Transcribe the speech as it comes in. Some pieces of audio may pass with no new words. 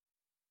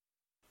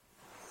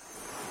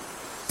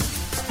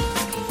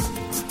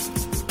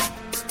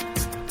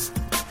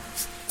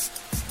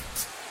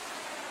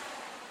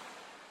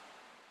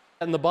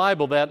in the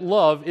Bible that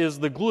love is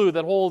the glue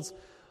that holds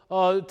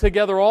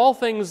together all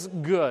things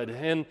good.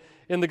 And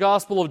in the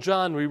Gospel of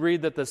John, we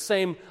read that the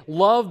same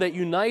love that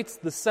unites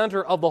the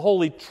center of the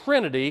Holy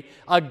Trinity,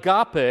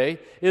 agape,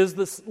 is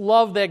this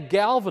love that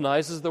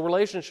galvanizes the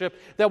relationship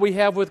that we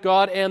have with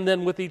God and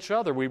then with each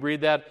other. We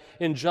read that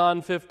in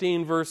John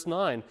 15, verse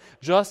 9.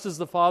 Just as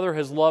the Father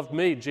has loved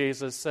me,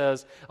 Jesus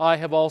says, I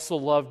have also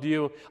loved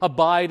you.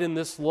 Abide in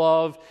this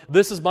love.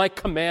 This is my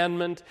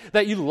commandment,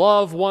 that you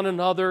love one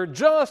another,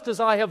 just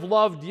as I have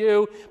loved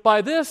you.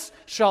 By this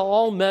shall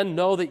all men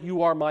know that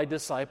you are my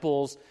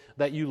disciples,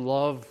 that you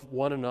love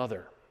one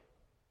another.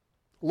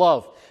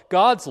 Love,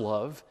 God's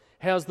love,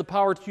 has the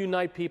power to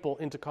unite people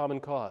into common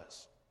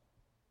cause.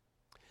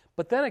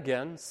 But then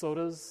again, so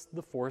does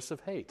the force of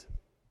hate.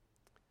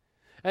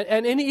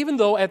 And even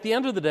though at the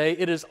end of the day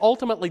it is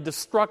ultimately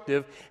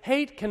destructive,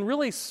 hate can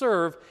really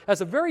serve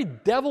as a very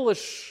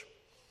devilish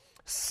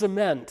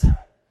cement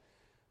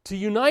to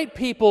unite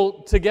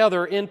people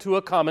together into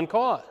a common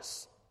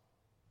cause.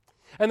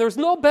 And there's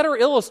no better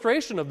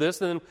illustration of this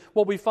than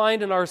what we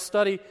find in our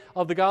study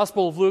of the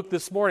Gospel of Luke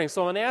this morning.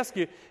 So I'm going to ask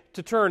you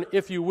to turn,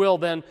 if you will,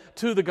 then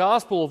to the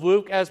Gospel of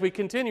Luke as we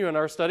continue in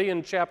our study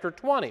in chapter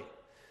 20.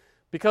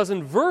 Because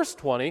in verse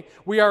 20,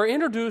 we are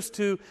introduced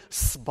to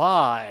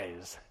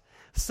spies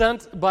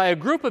sent by a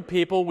group of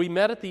people we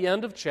met at the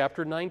end of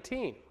chapter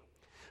 19.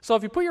 So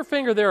if you put your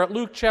finger there at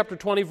Luke chapter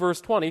 20, verse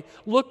 20,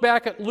 look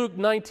back at Luke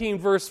 19,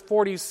 verse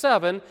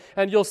 47,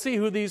 and you'll see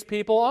who these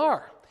people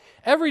are.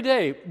 Every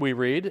day, we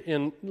read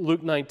in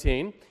Luke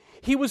 19,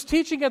 he was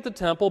teaching at the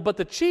temple, but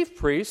the chief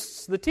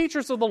priests, the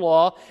teachers of the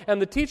law, and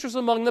the teachers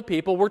among the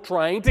people were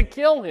trying to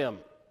kill him.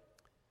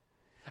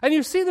 And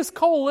you see this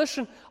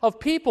coalition of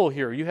people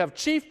here. You have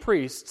chief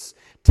priests,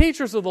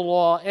 teachers of the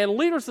law, and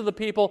leaders of the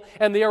people,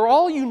 and they are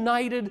all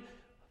united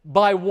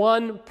by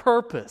one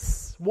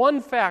purpose,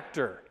 one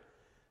factor: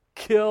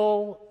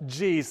 kill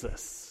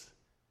Jesus.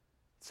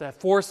 It's that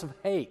force of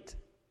hate.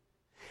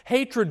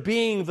 Hatred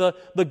being the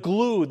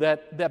glue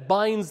that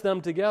binds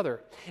them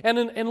together. And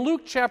in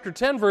Luke chapter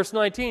 10, verse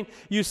 19,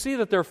 you see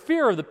that their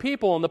fear of the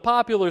people and the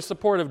popular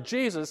support of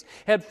Jesus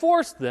had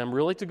forced them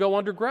really to go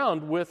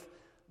underground with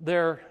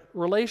their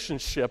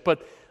relationship.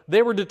 But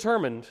they were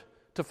determined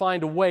to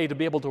find a way to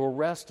be able to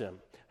arrest him.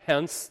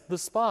 Hence the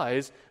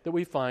spies that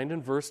we find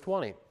in verse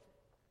 20.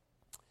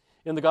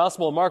 In the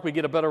Gospel of Mark, we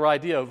get a better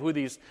idea of who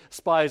these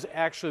spies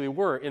actually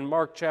were. In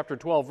Mark chapter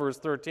 12, verse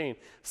 13,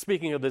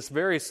 speaking of this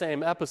very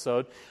same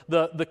episode,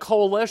 the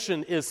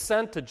coalition is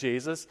sent to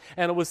Jesus,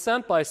 and it was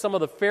sent by some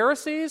of the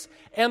Pharisees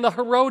and the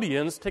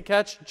Herodians to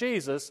catch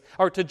Jesus,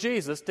 or to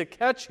Jesus to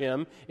catch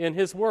him in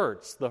his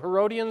words. The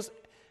Herodians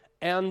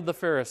and the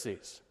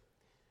Pharisees.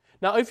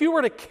 Now, if you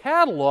were to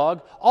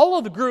catalog all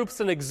of the groups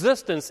in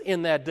existence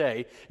in that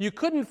day, you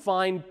couldn't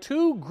find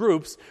two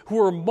groups who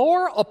were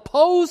more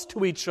opposed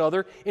to each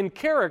other in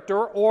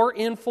character or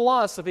in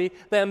philosophy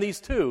than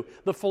these two,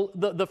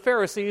 the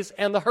Pharisees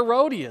and the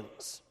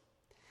Herodians.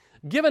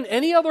 Given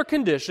any other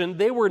condition,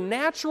 they were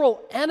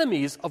natural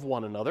enemies of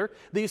one another,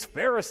 these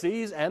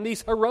Pharisees and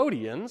these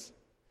Herodians.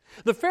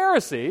 The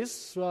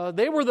Pharisees,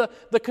 they were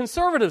the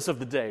conservatives of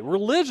the day.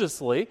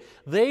 Religiously,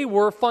 they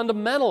were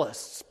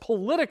fundamentalists.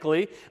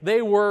 Politically,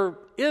 they were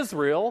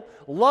Israel,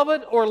 love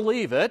it or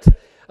leave it.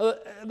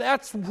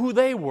 That's who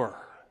they were.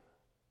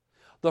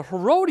 The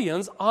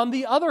Herodians, on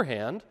the other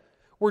hand,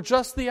 were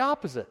just the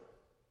opposite.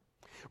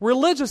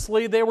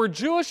 Religiously, they were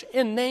Jewish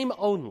in name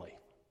only.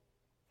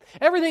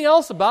 Everything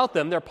else about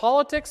them, their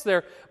politics,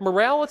 their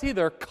morality,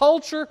 their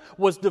culture,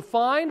 was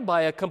defined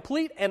by a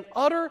complete and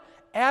utter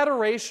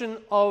adoration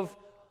of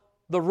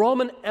the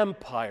Roman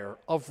Empire,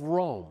 of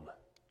Rome.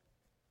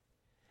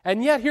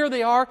 And yet here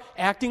they are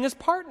acting as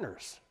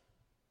partners.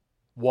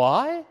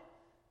 Why?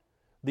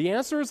 The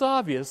answer is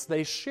obvious.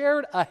 They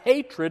shared a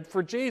hatred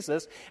for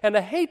Jesus, and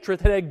a hatred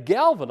that had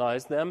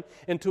galvanized them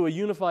into a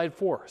unified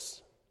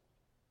force.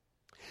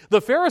 The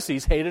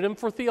Pharisees hated him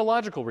for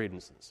theological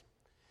reasons.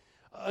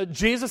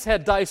 Jesus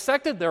had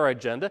dissected their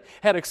agenda,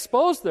 had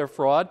exposed their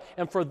fraud,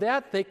 and for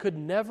that they could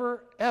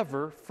never,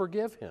 ever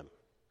forgive him.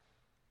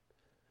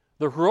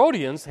 The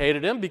Herodians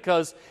hated him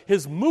because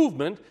his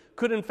movement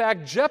could in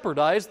fact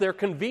jeopardize their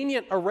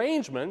convenient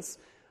arrangements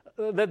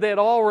that they had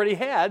already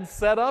had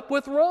set up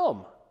with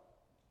Rome.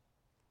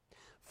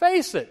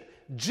 Face it,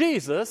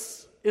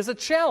 Jesus is a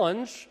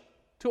challenge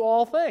to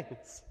all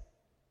things.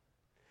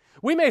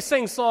 We may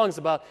sing songs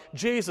about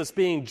Jesus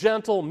being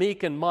gentle,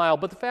 meek, and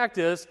mild, but the fact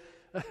is,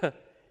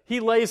 he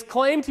lays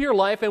claim to your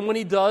life, and when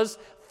he does,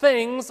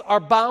 things are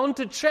bound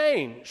to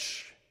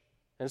change.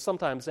 And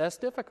sometimes that's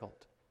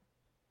difficult.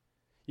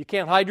 You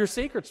can't hide your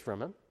secrets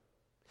from him.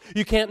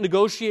 You can't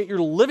negotiate your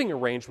living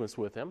arrangements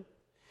with him.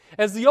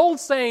 As the old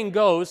saying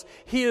goes,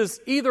 he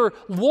is either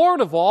Lord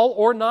of all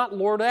or not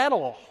Lord at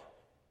all.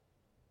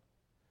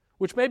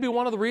 Which may be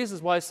one of the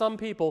reasons why some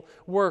people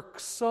work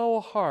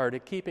so hard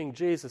at keeping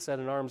Jesus at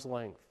an arm's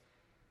length.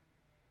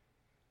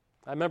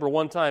 I remember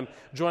one time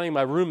joining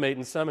my roommate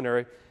in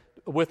seminary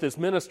with his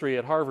ministry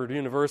at Harvard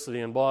University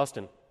in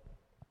Boston.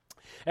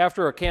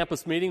 After a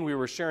campus meeting, we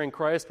were sharing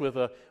Christ with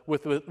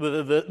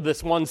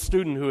this one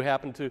student who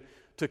happened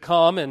to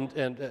come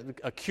and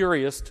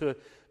curious to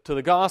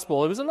the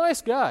gospel. It was a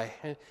nice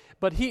guy,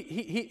 but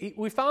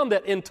we found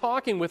that in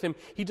talking with him,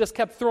 he just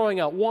kept throwing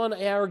out one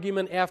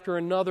argument after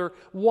another,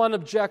 one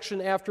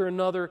objection after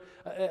another,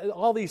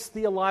 all these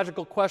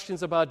theological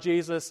questions about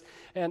Jesus.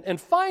 And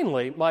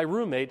finally, my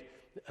roommate,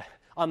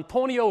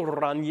 Antonio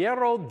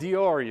Raniero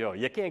Diorio,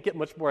 you can't get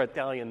much more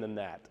Italian than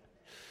that.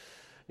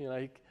 You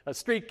know, a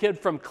street kid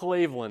from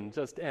Cleveland,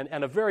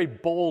 and a very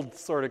bold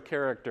sort of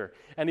character.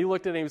 And he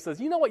looked at him and says,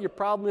 you know what your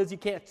problem is? You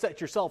can't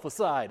set yourself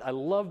aside. I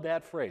love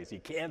that phrase. You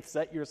can't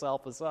set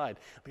yourself aside.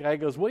 The guy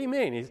goes, what do you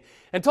mean?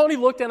 And Tony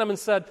looked at him and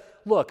said,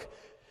 look,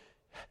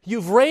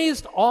 you've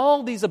raised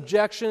all these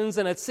objections,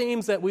 and it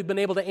seems that we've been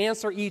able to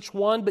answer each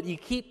one, but you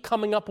keep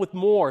coming up with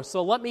more.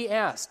 So let me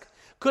ask,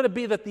 could it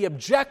be that the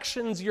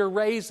objections you're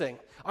raising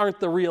aren't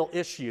the real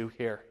issue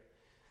here?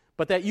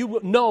 But that you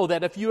know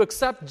that if you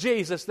accept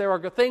Jesus, there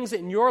are things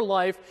in your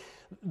life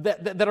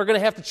that are going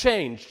to have to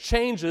change.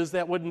 Changes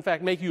that would, in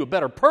fact, make you a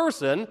better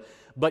person,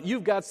 but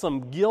you've got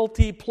some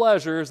guilty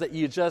pleasures that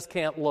you just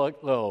can't look.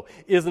 Oh,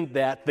 isn't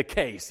that the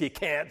case? You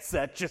can't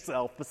set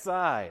yourself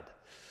aside.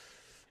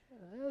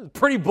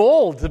 Pretty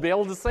bold to be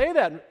able to say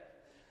that.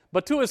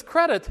 But to his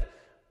credit,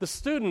 the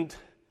student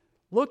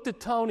looked at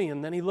Tony,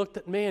 and then he looked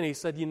at me, and he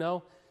said, you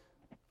know,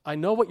 I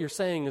know what you're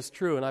saying is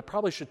true, and I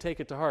probably should take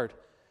it to heart.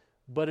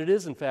 But it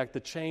is, in fact, the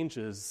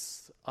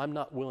changes I'm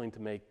not willing to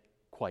make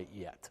quite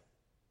yet.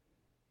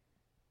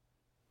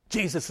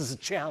 Jesus is a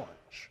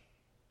challenge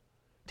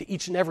to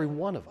each and every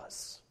one of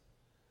us.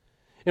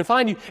 In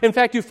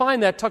fact, you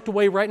find that tucked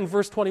away right in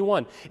verse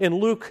 21. In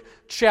Luke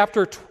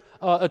chapter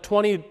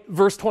 20,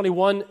 verse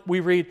 21,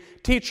 we read,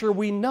 Teacher,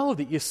 we know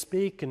that you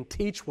speak and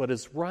teach what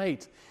is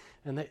right,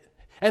 and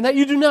that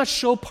you do not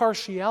show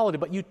partiality,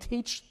 but you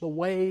teach the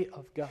way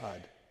of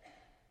God.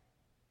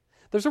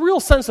 There's a real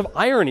sense of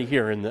irony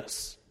here in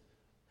this.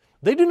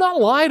 They do not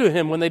lie to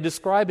him when they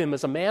describe him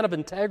as a man of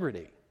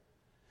integrity.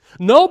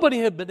 Nobody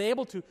had been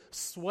able to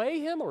sway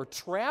him or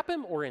trap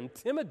him or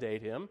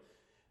intimidate him,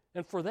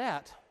 and for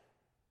that,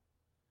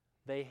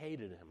 they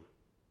hated him.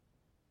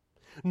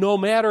 No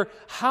matter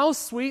how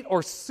sweet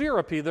or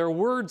syrupy their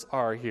words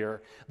are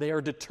here, they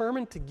are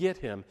determined to get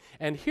him.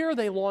 And here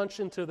they launch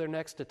into their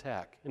next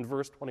attack in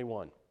verse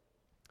 21.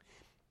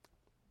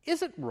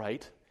 Is it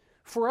right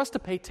for us to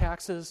pay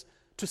taxes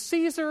to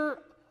Caesar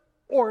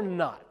or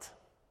not?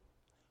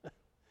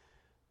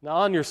 Now,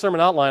 on your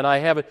sermon outline, I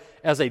have it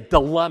as a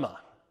dilemma,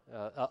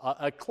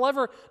 a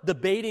clever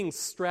debating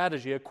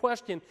strategy, a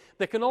question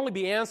that can only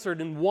be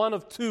answered in one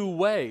of two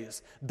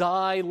ways,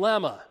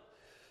 dilemma.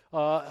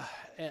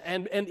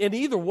 And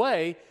either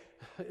way,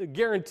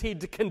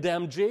 guaranteed to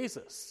condemn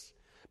Jesus.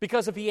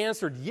 Because if he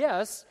answered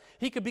yes,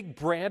 he could be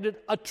branded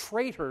a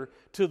traitor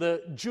to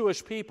the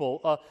Jewish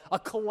people, a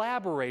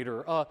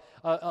collaborator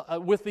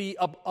with the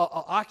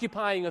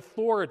occupying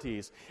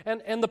authorities.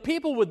 And the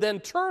people would then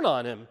turn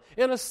on him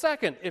in a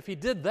second if he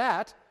did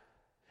that.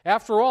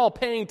 After all,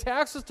 paying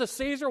taxes to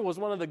Caesar was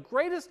one of the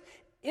greatest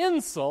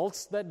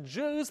insults that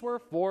Jews were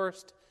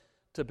forced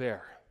to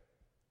bear.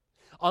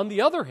 On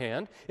the other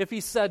hand, if he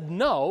said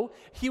no,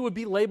 he would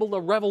be labeled a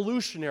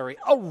revolutionary,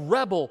 a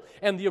rebel,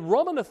 and the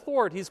Roman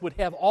authorities would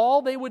have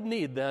all they would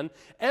need then,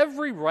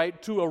 every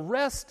right to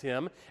arrest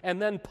him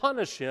and then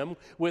punish him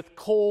with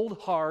cold,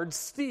 hard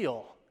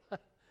steel.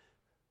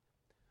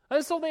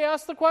 And so they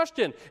asked the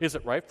question, is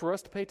it right for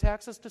us to pay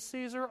taxes to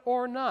Caesar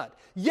or not?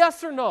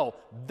 Yes or no?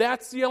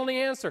 That's the only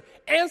answer.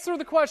 Answer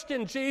the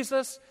question,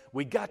 Jesus.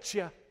 We got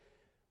you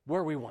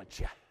where we want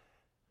you.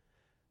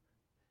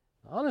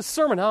 On the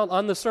sermon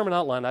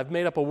outline, I've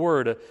made up a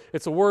word.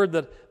 It's a word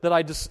that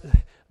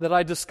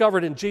I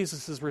discovered in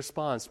Jesus'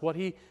 response. What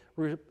he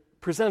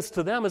presents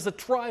to them is a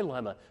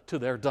trilemma to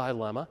their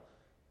dilemma.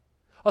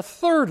 A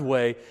third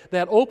way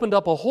that opened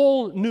up a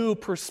whole new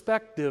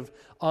perspective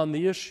on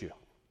the issue.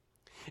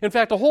 In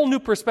fact, a whole new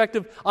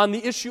perspective on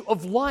the issue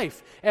of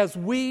life as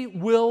we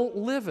will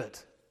live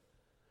it.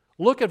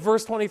 Look at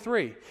verse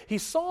 23. He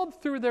saw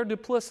through their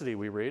duplicity,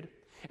 we read,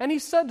 and he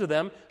said to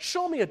them,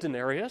 show me a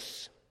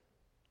denarius.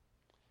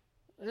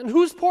 And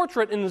whose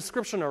portrait and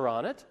inscription are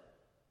on it?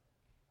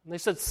 And they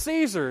said,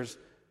 Caesar's.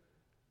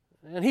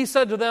 And he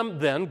said to them,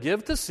 then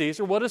give to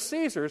Caesar what is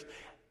Caesar's,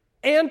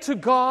 and to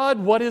God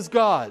what is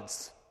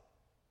God's.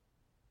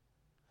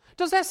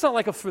 Does that sound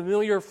like a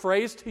familiar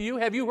phrase to you?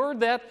 Have you heard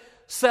that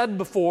said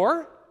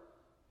before?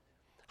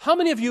 How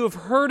many of you have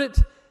heard it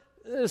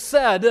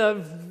said?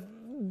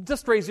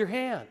 Just raise your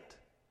hand.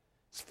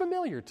 It's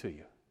familiar to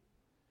you.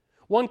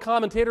 One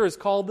commentator has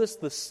called this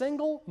the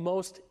single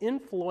most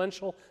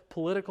influential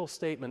political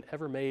statement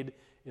ever made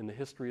in the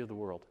history of the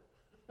world.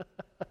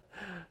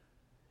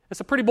 It's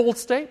a pretty bold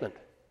statement.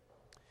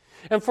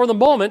 And for the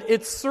moment,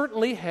 it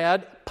certainly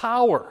had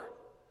power.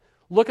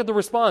 Look at the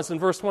response in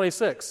verse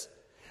 26.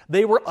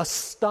 They were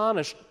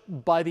astonished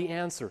by the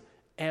answer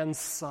and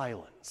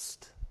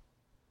silenced.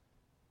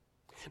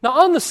 Now,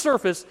 on the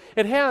surface,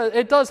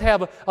 it does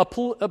have a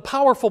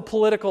powerful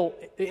political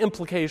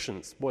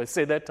implications. Boy,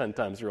 say that 10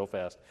 times real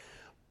fast.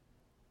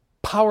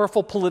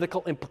 Powerful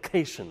political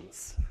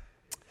implications.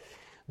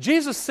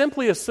 Jesus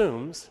simply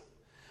assumes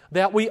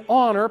that we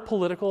honor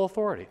political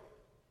authority.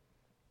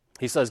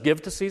 He says,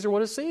 give to Caesar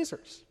what is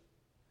Caesar's.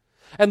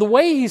 And the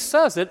way he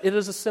says it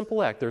is a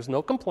simple act. There's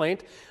no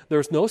complaint.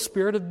 There's no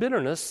spirit of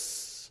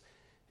bitterness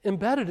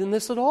embedded in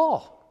this at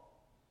all.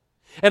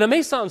 And it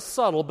may sound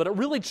subtle, but it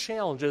really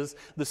challenges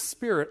the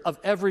spirit of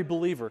every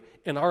believer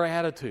in our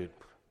attitude.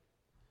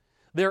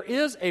 There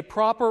is a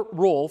proper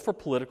role for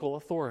political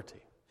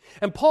authority.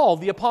 And Paul,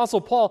 the Apostle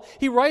Paul,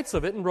 he writes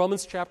of it in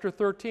Romans chapter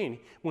 13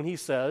 when he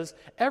says,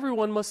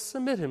 everyone must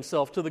submit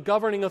himself to the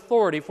governing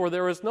authority, for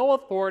there is no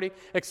authority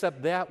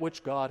except that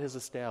which God has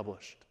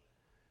established.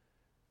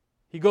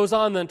 He goes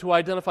on then to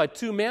identify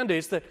two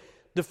mandates that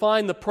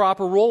define the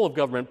proper role of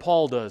government.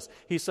 Paul does.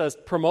 He says,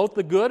 promote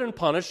the good and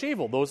punish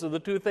evil. Those are the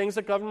two things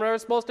that government are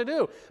supposed to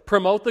do.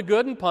 Promote the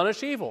good and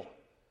punish evil.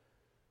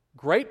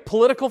 Great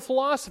political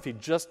philosophy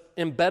just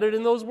embedded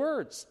in those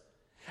words.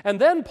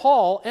 And then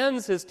Paul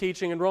ends his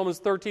teaching in Romans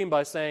 13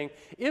 by saying,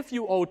 if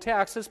you owe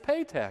taxes,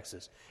 pay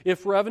taxes.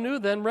 If revenue,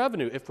 then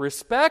revenue. If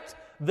respect,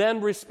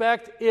 then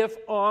respect. If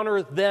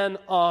honor, then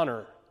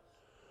honor.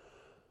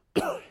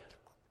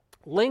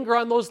 Linger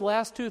on those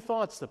last two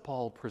thoughts that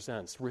Paul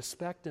presents,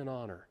 respect and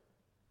honor.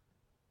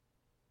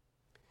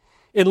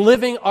 In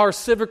living our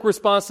civic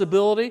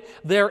responsibility,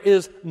 there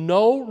is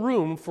no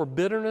room for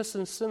bitterness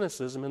and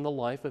cynicism in the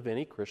life of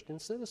any Christian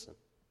citizen.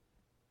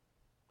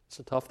 It's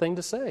a tough thing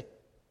to say,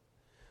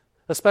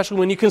 especially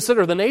when you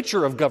consider the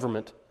nature of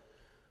government.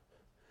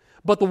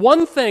 But the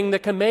one thing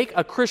that can make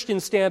a Christian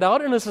stand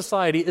out in a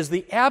society is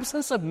the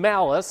absence of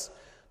malice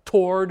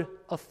toward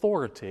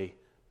authority,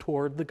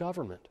 toward the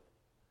government.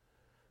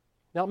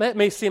 Now, it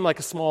may seem like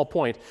a small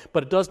point,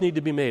 but it does need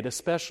to be made,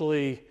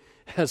 especially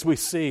as we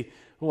see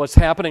what's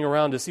happening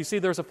around us. You see,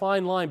 there's a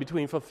fine line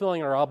between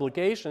fulfilling our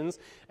obligations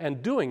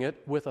and doing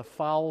it with a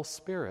foul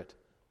spirit.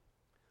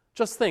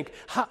 Just think,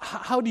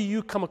 how do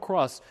you come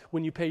across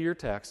when you pay your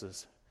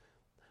taxes?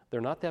 They're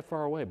not that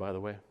far away, by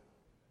the way.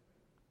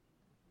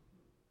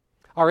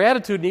 Our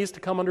attitude needs to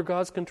come under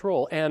God's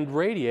control and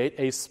radiate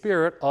a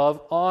spirit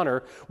of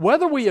honor,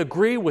 whether we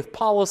agree with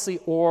policy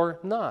or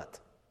not.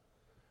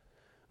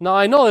 Now,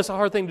 I know that's a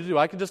hard thing to do.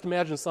 I can just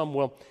imagine some,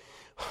 well,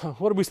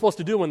 what are we supposed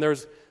to do when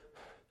there's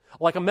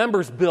like a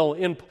member's bill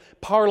in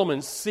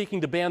Parliament seeking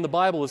to ban the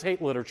Bible as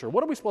hate literature?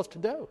 What are we supposed to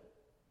do?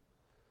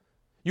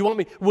 You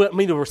want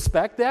me to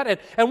respect that?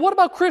 And what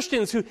about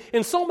Christians who,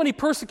 in so many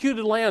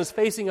persecuted lands,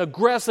 facing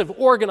aggressive,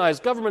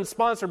 organized,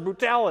 government-sponsored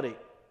brutality?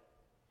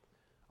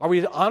 Are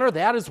we to honor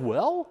that as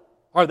well?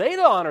 Are they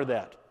to honor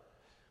that?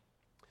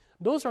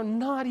 Those are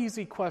not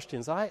easy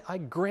questions. I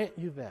grant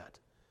you that.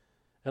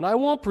 And I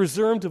won't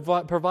presume to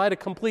provide a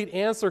complete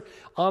answer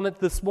on it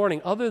this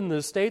morning, other than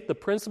to state the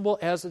principle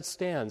as it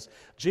stands.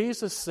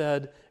 Jesus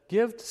said,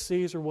 give to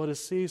Caesar what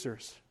is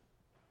Caesar's.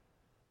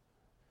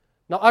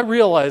 Now, I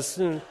realize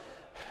in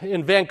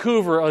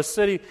Vancouver, a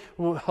city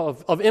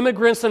of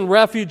immigrants and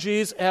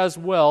refugees as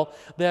well,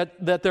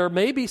 that there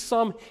may be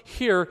some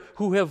here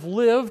who have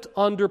lived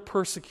under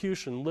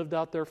persecution, lived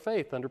out their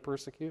faith under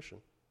persecution.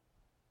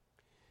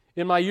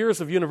 In my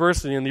years of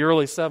university in the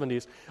early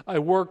 70s, I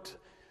worked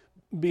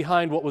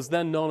behind what was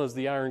then known as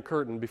the Iron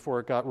Curtain before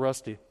it got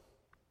rusty.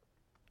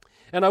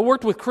 And I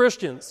worked with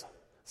Christians,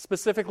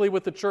 specifically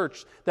with the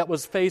church that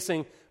was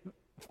facing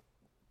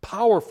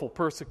powerful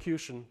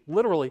persecution,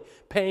 literally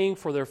paying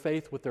for their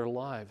faith with their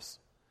lives.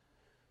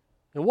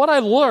 And what I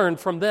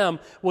learned from them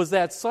was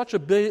that such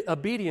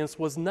obedience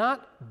was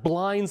not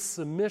blind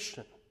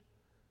submission.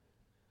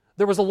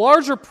 There was a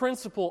larger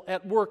principle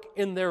at work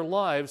in their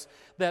lives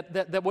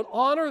that would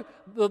honor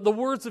the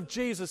words of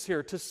Jesus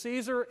here, to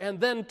Caesar and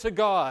then to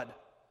God.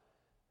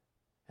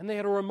 And they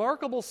had a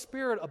remarkable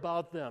spirit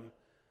about them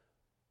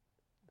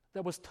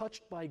that was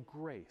touched by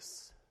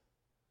grace.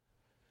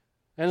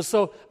 And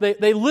so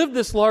they lived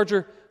this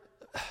larger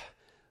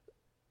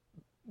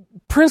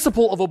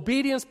principle of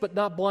obedience but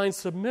not blind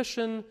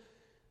submission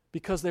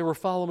because they were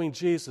following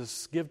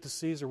Jesus. Give to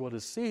Caesar what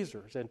is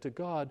Caesar's and to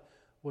God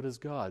what is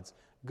God's.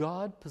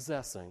 God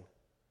possessing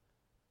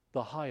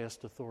the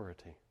highest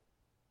authority.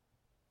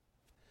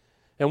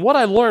 And what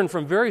I learned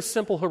from very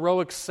simple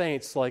heroic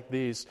saints like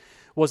these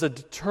was a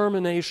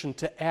determination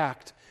to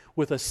act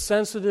with a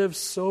sensitive,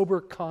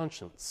 sober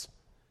conscience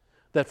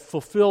that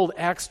fulfilled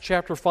Acts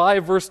chapter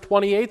 5, verse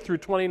 28 through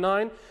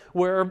 29,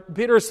 where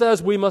Peter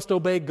says we must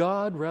obey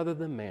God rather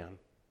than man.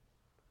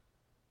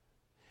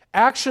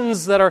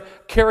 Actions that are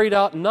carried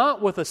out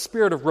not with a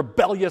spirit of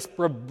rebellious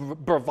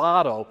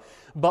bravado,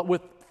 but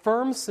with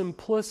firm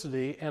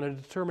simplicity and a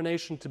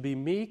determination to be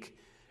meek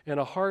and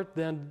a heart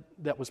then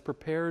that was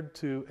prepared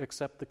to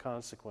accept the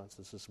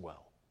consequences as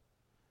well.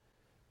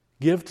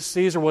 Give to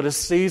Caesar what is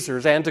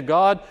Caesar's and to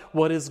God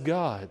what is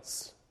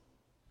God's.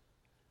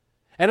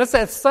 And it's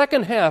that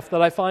second half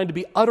that I find to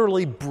be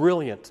utterly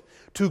brilliant.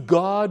 To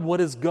God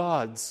what is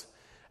God's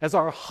as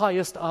our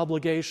highest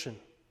obligation.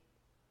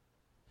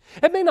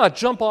 It may not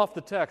jump off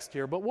the text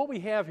here, but what we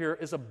have here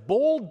is a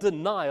bold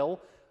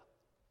denial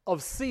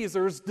of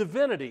Caesar's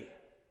divinity.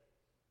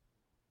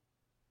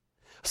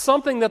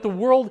 Something that the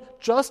world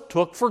just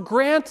took for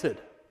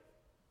granted.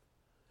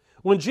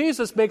 When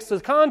Jesus makes the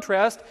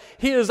contrast,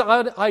 he is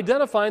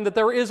identifying that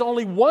there is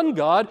only one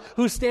God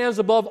who stands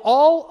above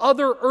all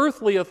other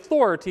earthly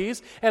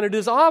authorities, and it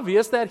is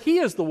obvious that he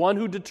is the one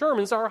who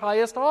determines our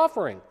highest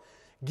offering.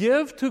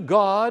 Give to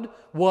God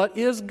what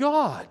is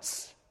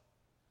God's.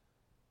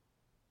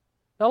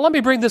 Now let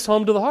me bring this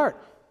home to the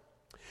heart.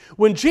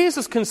 When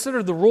Jesus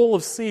considered the role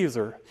of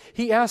Caesar,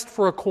 he asked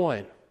for a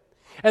coin,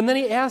 and then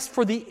he asked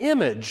for the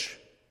image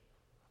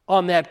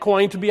on that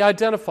coin to be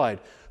identified.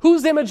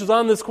 Whose image is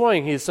on this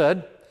coin, he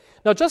said.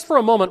 Now, just for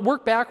a moment,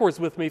 work backwards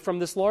with me from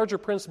this larger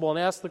principle and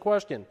ask the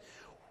question,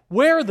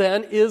 where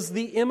then is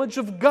the image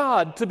of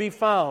God to be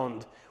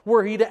found?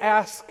 Were he to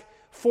ask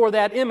for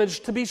that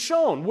image to be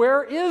shown?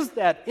 Where is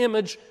that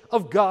image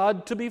of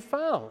God to be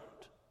found?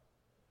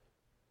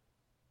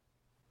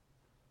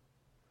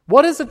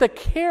 What is it that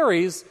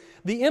carries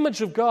the image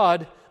of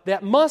God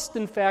that must,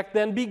 in fact,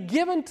 then be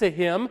given to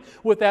him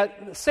with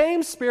that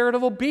same spirit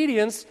of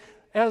obedience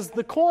as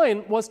the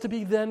coin was to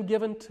be then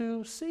given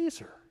to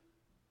Caesar?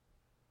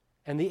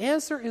 And the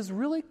answer is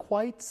really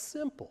quite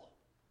simple.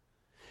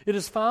 It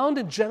is found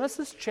in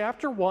Genesis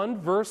chapter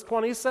 1, verse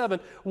 27,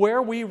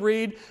 where we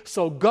read,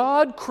 "So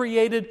God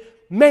created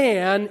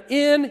man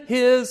in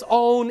his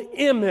own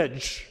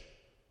image.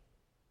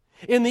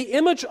 In the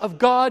image of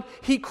God,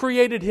 he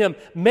created him,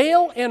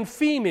 male and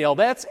female."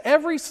 That's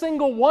every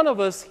single one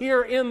of us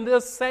here in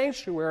this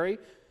sanctuary.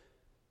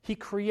 He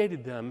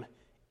created them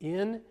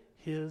in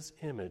his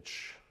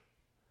image.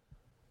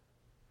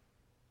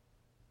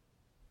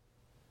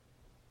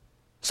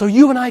 So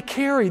you and I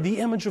carry the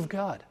image of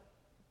God.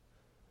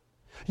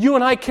 You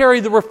and I carry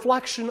the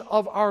reflection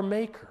of our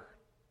Maker.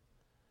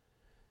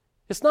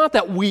 It's not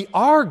that we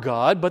are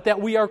God, but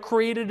that we are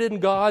created in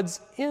God's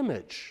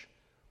image.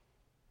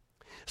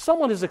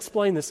 Someone has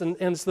explained this, and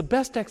it's the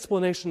best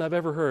explanation I've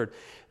ever heard,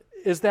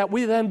 is that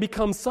we then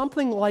become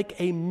something like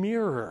a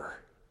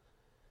mirror.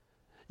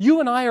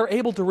 You and I are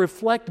able to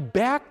reflect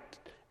back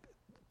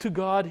to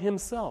God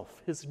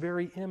himself, his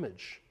very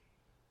image.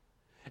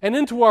 And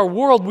into our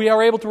world, we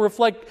are able to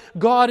reflect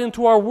God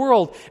into our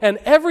world. And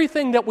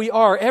everything that we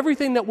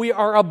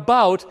are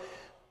about,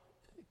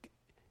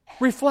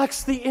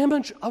 reflects the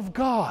image of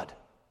God.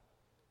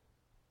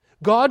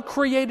 God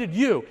created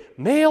you,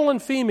 male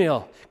and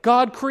female.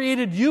 God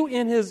created you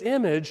in his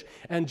image.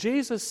 And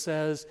Jesus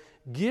says,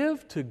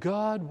 give to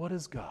God what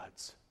is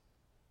God's.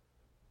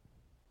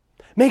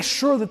 Make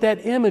sure that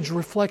that image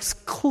reflects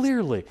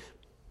clearly.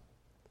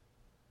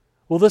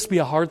 Will this be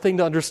a hard thing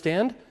to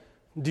understand?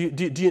 Do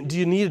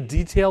you need a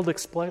detailed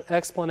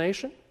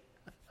explanation?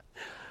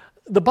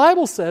 The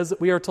Bible says that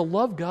we are to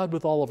love God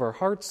with all of our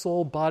heart,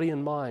 soul, body,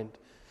 and mind,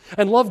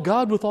 and love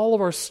God with all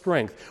of our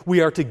strength. We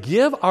are to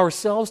give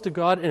ourselves to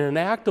God in an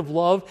act of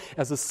love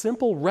as a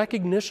simple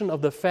recognition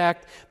of the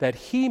fact that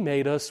he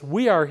made us,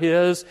 we are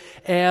his,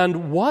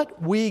 and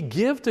what we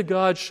give to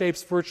God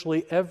shapes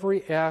virtually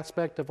every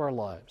aspect of our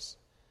lives.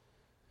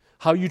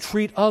 How you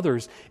treat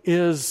others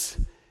is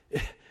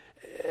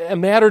a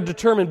matter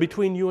determined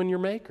between you and your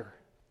Maker.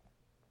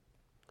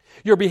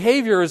 Your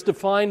behavior is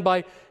defined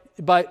by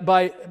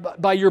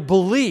your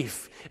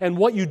belief and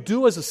what you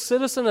do as a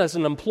citizen, as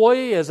an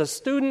employee, as a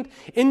student,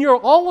 in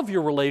all of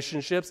your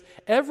relationships,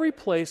 every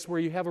place where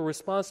you have a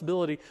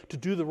responsibility to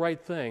do the right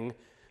thing,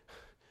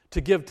 to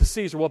give to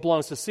Caesar what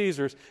belongs to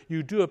Caesar's,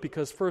 you do it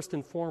because first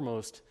and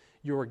foremost,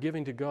 you are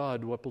giving to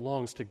God what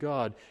belongs to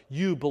God.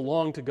 You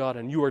belong to God,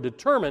 and you are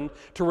determined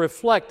to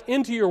reflect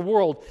into your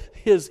world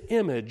his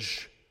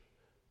image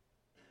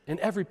in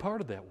every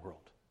part of that world.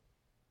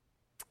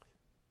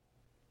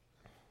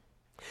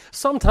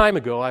 Some time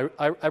ago,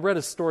 I read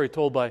a story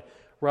told by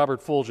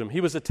Robert Fulghum.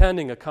 He was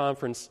attending a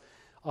conference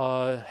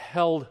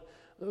held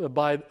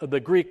by the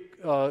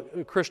Greek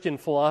Christian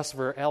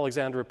philosopher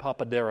Alexander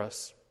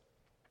Papadakis.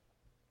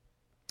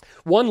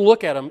 One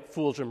look at him,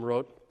 Fulghum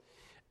wrote,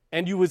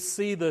 and you would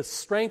see the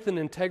strength and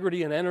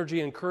integrity and energy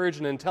and courage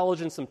and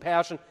intelligence and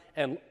passion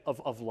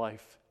of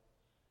life.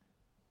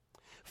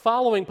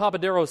 Following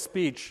Papadakis'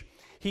 speech,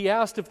 he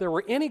asked if there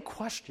were any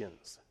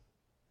questions.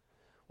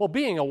 Well,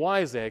 being a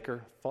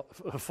wiseacre,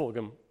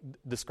 Fulghum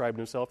described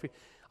himself,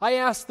 I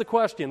asked the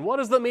question, what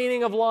is the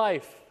meaning of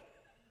life?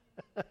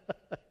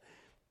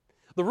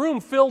 The room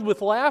filled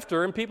with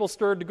laughter and people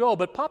stirred to go,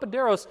 but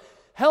Papadakis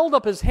held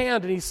up his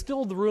hand and he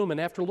stilled the room, and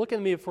after looking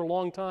at me for a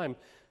long time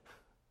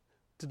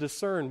to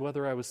discern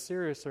whether I was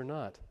serious or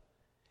not,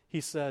 he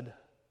said,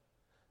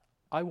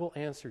 I will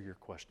answer your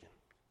question.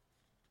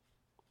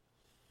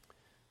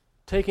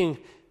 Taking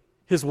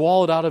his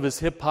wallet out of his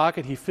hip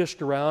pocket, he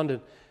fished around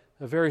a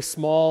very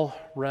small,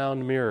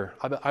 round mirror.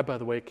 I, by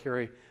the way,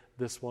 carry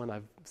this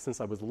one since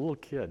I was a little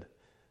kid.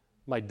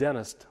 My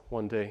dentist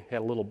one day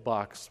had a little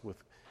box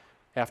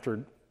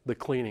after the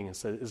cleaning and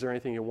said, is there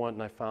anything you want?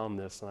 And I found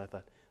this, and I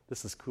thought,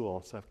 this is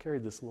cool. So I've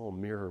carried this little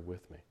mirror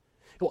with me.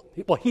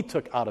 Well, he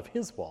took out of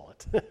his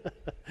wallet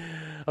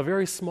a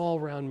very small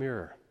round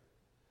mirror.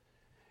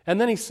 And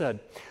then he said,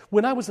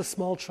 when I was a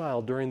small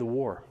child during the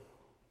war,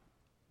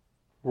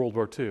 World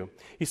War II,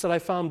 he said, I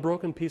found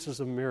broken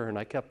pieces of mirror and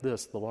I kept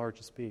this, the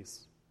largest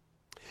piece.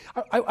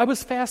 I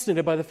was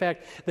fascinated by the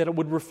fact that it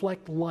would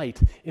reflect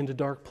light into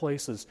dark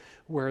places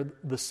where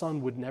the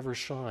sun would never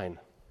shine,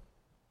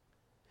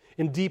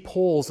 in deep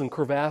holes and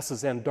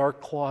crevasses and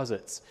dark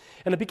closets.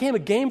 And it became a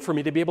game for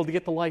me to be able to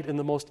get the light in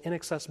the most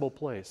inaccessible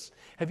place.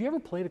 Have you ever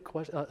played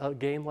a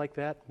game like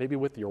that, maybe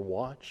with your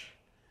watch?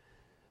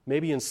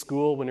 Maybe in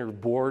school when you're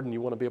bored and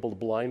you want to be able to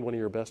blind one of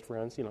your best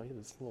friends,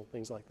 there's little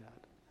things like that.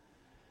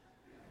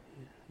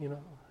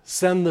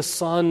 Send the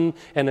sun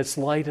and its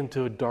light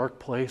into a dark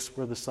place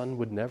where the sun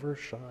would never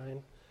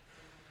shine.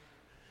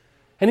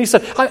 And he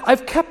said,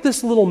 I've kept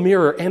this little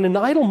mirror and in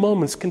idle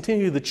moments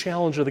continue the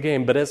challenge of the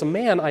game. But as a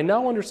man, I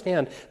now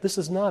understand this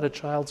is not a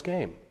child's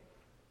game,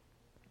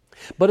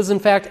 but is in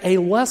fact a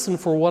lesson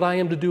for what I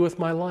am to do with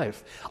my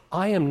life.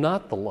 I am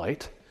not the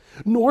light,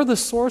 nor the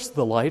source of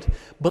the light,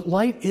 but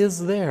light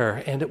is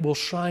there, and it will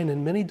shine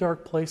in many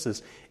dark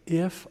places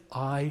if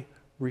I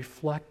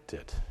reflect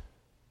it.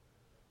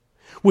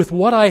 With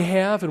what I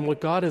have and what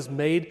God has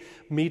made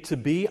me to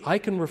be, I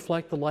can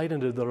reflect the light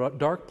into the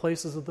dark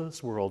places of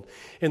this world,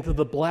 into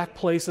the black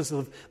places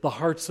of the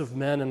hearts of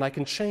men, and I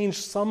can change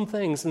some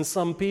things in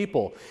some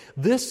people.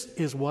 This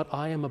is what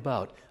I am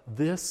about.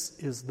 This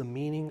is the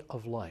meaning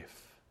of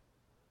life.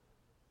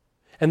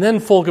 And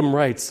then Fulgham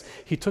writes,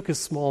 he took his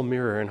small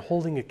mirror and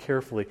holding it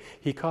carefully,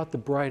 he caught the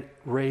bright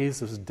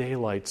rays of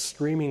daylight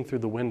streaming through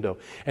the window,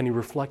 and he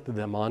reflected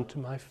them onto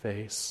my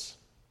face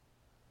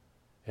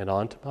and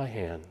onto my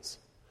hands,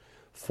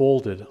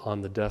 folded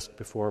on the desk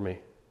before me.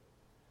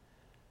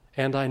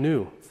 And I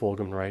knew,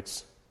 Fulgham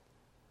writes,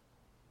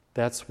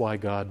 that's why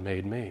God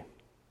made me.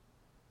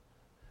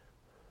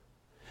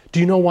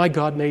 Do you know why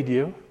God made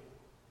you?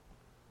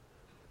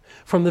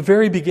 From the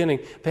very beginning,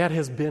 that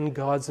has been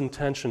God's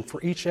intention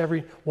for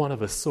every one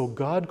of us. So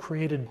God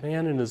created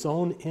man in his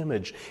own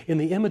image. In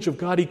the image of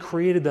God, he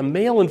created them.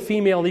 Male and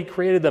female, he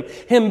created them.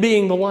 Him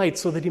being the light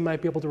so that he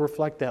might be able to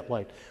reflect that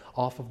light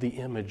off of the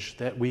image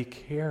that we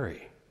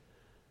carry.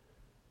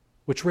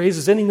 Which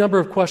raises any number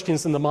of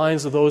questions in the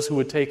minds of those who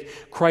would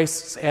take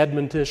Christ's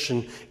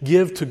admonition,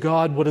 give to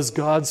God what is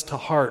God's to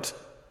heart.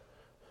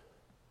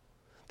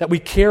 That we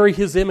carry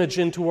his image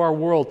into our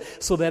world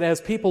so that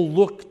as people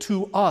look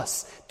to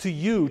us, to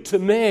you, to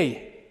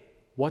me,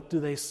 what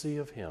do they see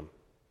of him?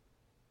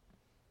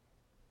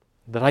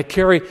 That I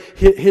carry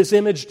his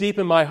image deep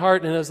in my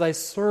heart, and as I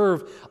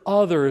serve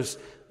others,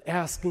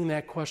 asking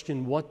that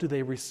question, what do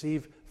they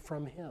receive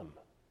from him?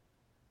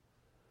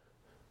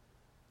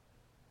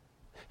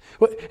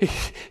 Well,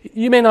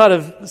 you may not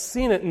have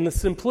seen it in the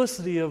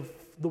simplicity of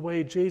the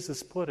way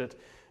Jesus put it,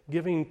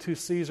 giving to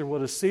Caesar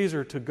what is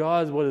Caesar, to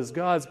God what is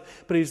God's,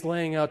 but he's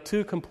laying out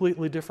two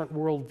completely different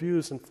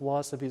worldviews and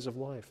philosophies of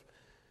life.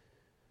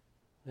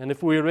 And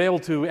if we were able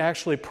to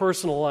actually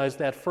personalize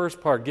that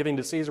first part, giving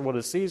to Caesar what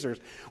is Caesar's,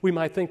 we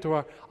might think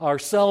to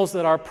ourselves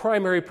that our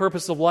primary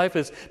purpose of life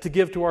is to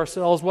give to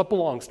ourselves what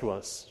belongs to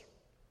us,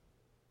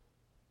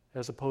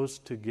 as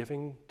opposed to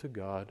giving to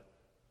God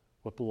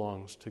what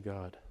belongs to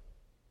God.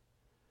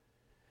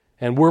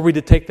 And were we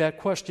to take that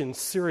question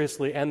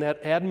seriously and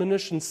that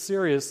admonition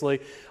seriously,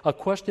 a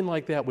question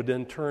like that would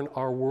then turn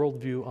our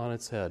worldview on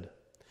its head.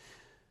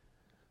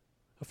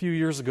 A few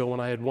years ago, when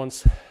I had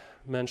once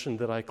mentioned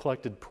that I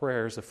collected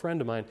prayers, a friend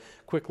of mine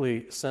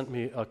quickly sent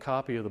me a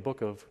copy of the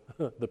book of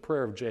The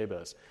Prayer of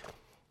Jabez.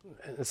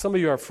 And some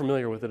of you are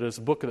familiar with it. It's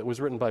a book that was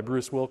written by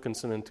Bruce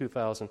Wilkinson in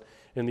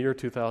the year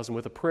 2000,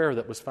 with a prayer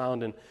that was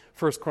found in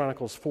 1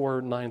 Chronicles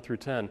 4, 9 through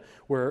 10,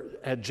 where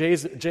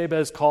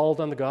Jabez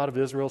called on the God of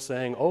Israel,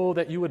 saying, "Oh,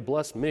 that you would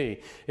bless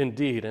me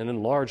indeed and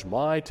enlarge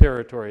my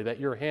territory, that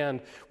your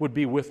hand would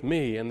be with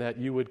me and that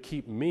you would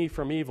keep me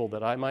from evil,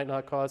 that I might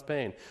not cause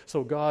pain."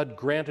 So God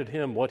granted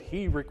him what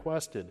he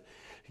requested.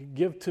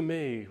 Give to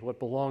me what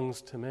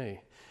belongs to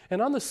me.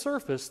 And on the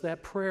surface,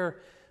 that prayer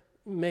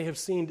may have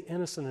seemed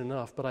innocent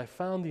enough, but I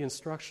found the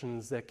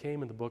instructions that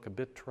came in the book a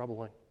bit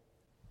troubling.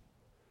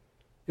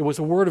 It was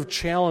a word of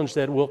challenge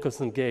that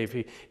Wilkinson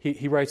gave.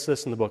 He writes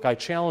this in the book: I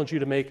challenge you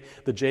to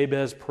make the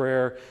Jabez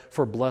prayer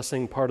for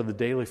blessing part of the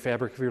daily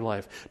fabric of your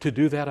life. To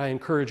do that, I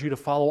encourage you to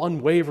follow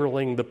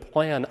unwaveringly the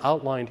plan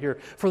outlined here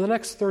for the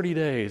next 30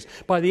 days.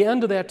 By the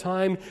end of that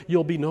time,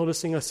 you'll be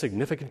noticing a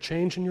significant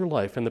change in your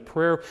life, and the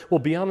prayer will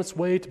be on its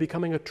way to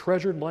becoming a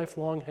treasured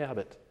lifelong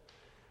habit.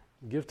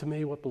 Give to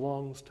me what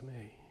belongs to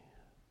me.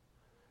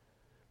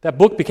 That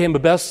book became a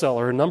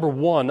bestseller, number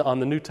one on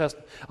the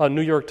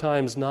New York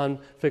Times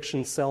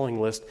nonfiction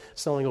selling list,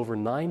 selling over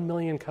 9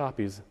 million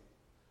copies.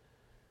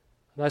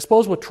 And I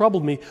suppose what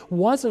troubled me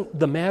wasn't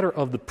the matter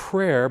of the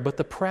prayer, but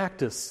the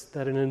practice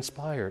that it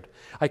inspired.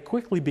 I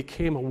quickly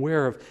became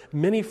aware of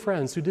many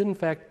friends who did in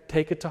fact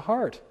take it to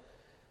heart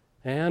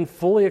and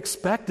fully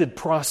expected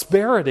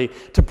prosperity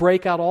to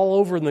break out all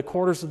over in the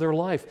corners of their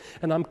life.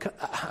 And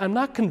I'm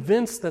not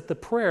convinced that the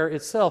prayer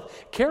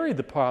itself carried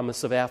the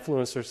promise of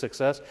affluence or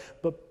success,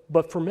 but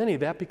But for many,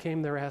 that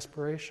became their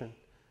aspiration,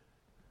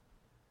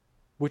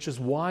 which is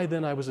why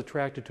then I was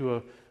attracted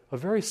to a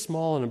very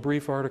small and a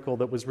brief article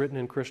that was written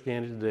in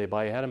Christianity Today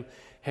by Adam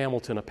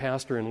Hamilton, a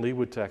pastor in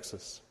Leawood,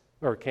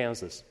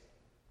 Kansas.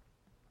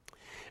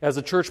 As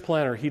a church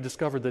planner, he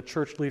discovered that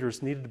church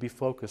leaders needed to be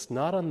focused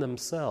not on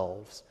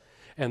themselves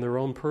and their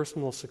own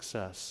personal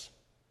success,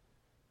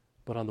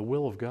 but on the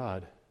will of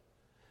God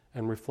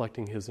and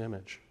reflecting His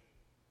image,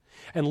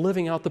 and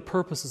living out the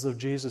purposes of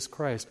Jesus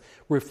Christ,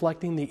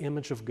 reflecting the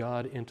image of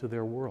God into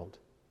their world.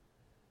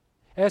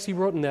 As he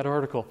wrote in that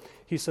article,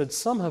 he said,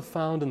 "Some have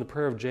found in the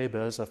prayer of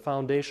Jabez a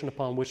foundation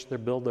upon which they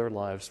build their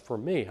lives. For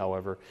me,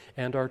 however,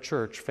 and our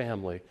church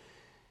family,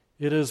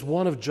 it is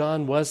one of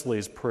John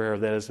Wesley's prayer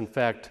that has in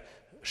fact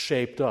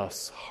shaped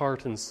us,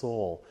 heart and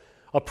soul.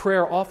 A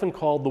prayer often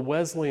called the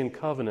Wesleyan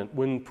Covenant,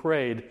 when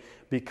prayed,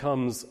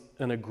 becomes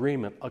an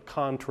agreement, a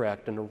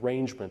contract, an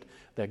arrangement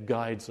that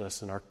guides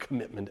us in our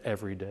commitment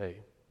every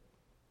day."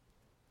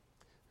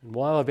 And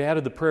while I've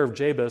added the prayer of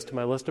Jabez to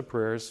my list of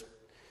prayers,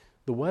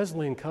 the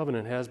Wesleyan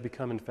Covenant has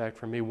become, in fact,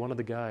 for me, one of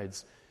the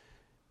guides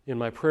in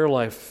my prayer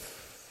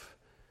life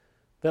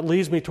that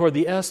leads me toward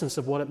the essence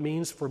of what it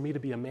means for me to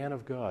be a man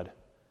of God,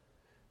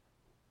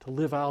 to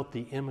live out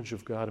the image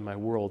of God in my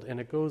world. And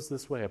it goes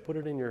this way. I put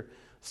it in your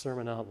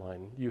sermon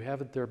outline. You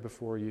have it there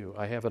before you.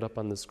 I have it up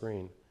on the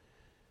screen.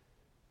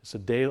 It's a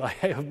daily,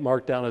 I have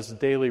marked down as a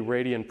daily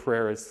radiant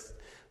prayer. It's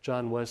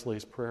John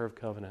Wesley's prayer of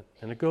covenant.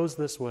 And it goes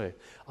this way.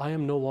 I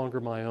am no longer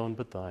my own,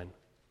 but thine.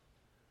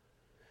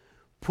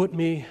 Put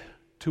me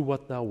to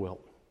what thou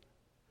wilt.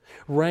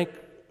 Rank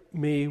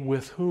me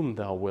with whom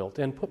thou wilt,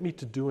 and put me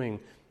to doing,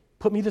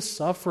 put me to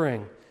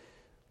suffering.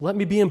 Let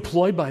me be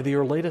employed by thee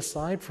or laid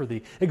aside for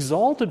thee,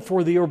 exalted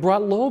for thee or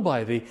brought low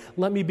by thee.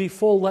 Let me be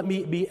full, let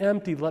me be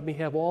empty, let me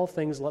have all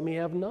things, let me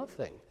have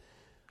nothing.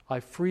 I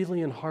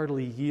freely and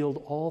heartily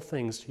yield all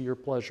things to your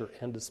pleasure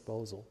and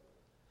disposal.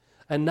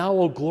 And now,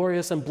 O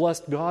glorious and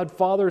blessed God,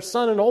 Father,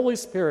 Son, and Holy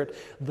Spirit,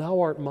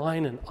 thou art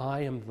mine and I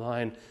am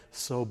thine,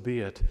 so be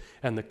it.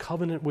 And the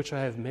covenant which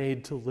I have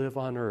made to live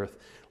on earth,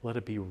 let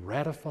it be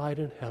ratified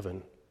in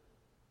heaven.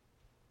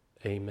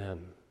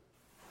 Amen.